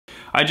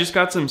I just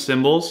got some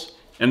cymbals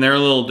and they're a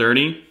little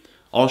dirty.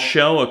 I'll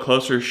show a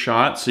closer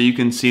shot so you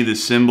can see the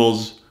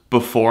cymbals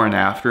before and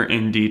after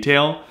in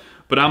detail,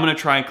 but I'm gonna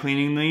try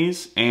cleaning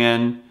these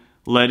and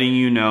letting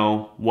you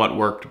know what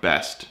worked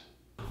best.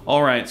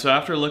 All right, so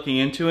after looking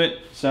into it,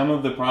 some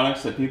of the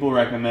products that people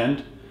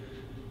recommend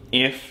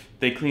if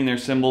they clean their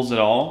cymbals at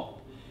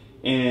all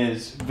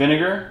is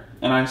vinegar,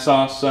 and I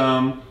saw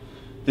some,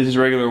 this is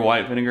regular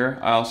white vinegar.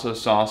 I also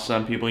saw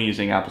some people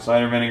using apple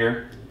cider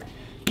vinegar.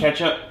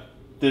 Ketchup,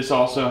 this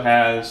also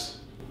has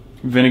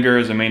vinegar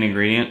as a main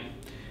ingredient,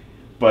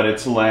 but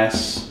it's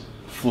less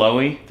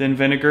flowy than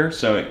vinegar,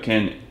 so it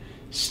can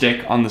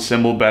stick on the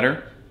cymbal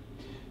better.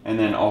 And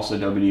then also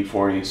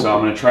WD-40. So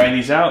I'm gonna try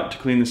these out to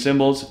clean the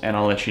cymbals and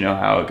I'll let you know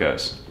how it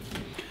goes.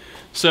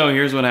 So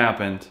here's what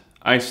happened.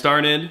 I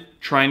started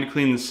trying to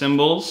clean the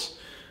cymbals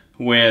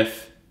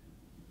with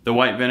the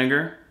white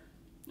vinegar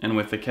and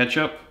with the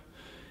ketchup.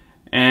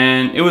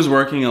 And it was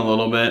working a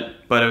little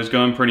bit, but it was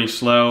going pretty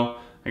slow.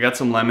 I got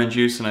some lemon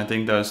juice and I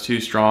think that was too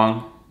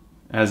strong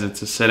as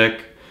it's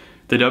acidic.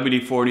 The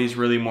WD-40 is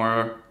really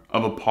more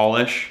of a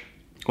polish.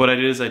 What I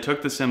did is I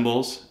took the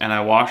cymbals and I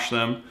washed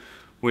them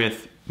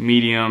with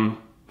medium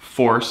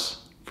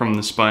force from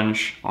the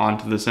sponge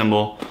onto the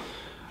cymbal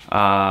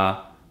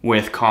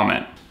with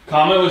Comet.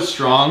 Comet was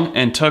strong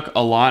and took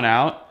a lot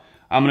out.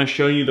 I'm gonna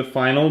show you the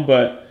final,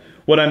 but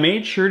what I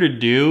made sure to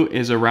do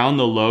is around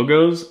the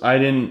logos, I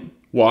didn't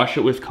wash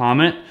it with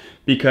Comet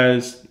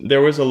because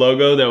there was a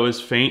logo that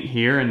was faint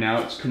here and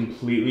now it's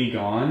completely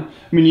gone.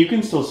 I mean, you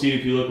can still see it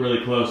if you look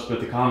really close,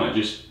 but the Comet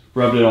just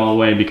rubbed it all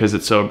away because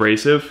it's so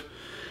abrasive.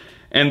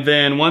 And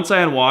then once I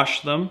had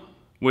washed them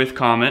with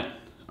Comet,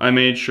 I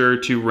made sure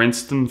to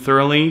rinse them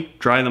thoroughly,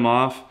 dry them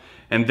off,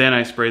 and then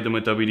I sprayed them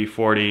with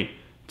WD-40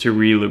 to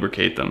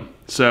re-lubricate them.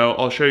 So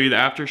I'll show you the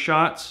after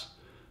shots.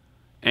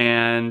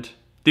 And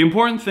the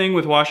important thing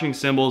with washing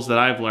cymbals that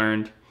I've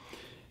learned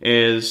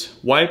is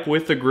wipe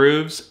with the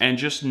grooves and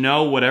just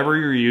know whatever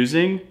you're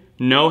using,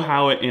 know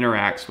how it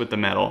interacts with the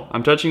metal.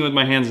 I'm touching with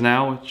my hands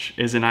now, which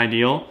isn't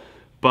ideal,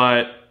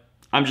 but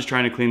I'm just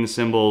trying to clean the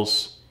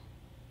cymbals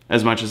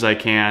as much as I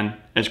can,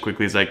 as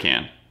quickly as I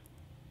can.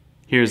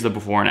 Here's the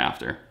before and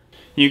after.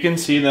 You can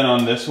see that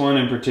on this one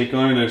in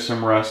particular, there's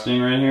some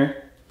rusting right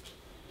here.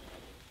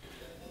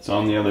 It's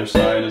on the other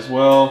side as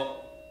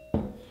well.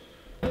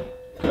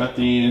 Got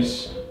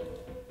these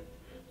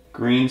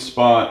green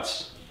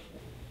spots.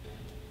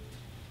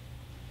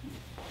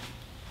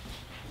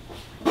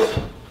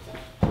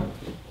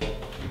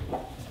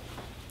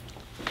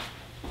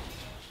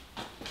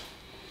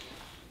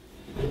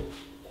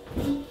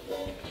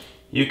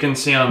 You can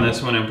see on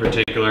this one in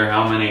particular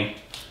how many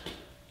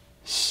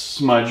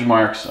smudge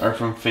marks are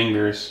from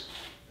fingers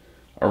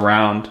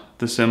around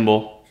the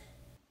cymbal.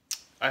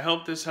 I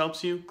hope this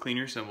helps you clean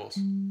your cymbals.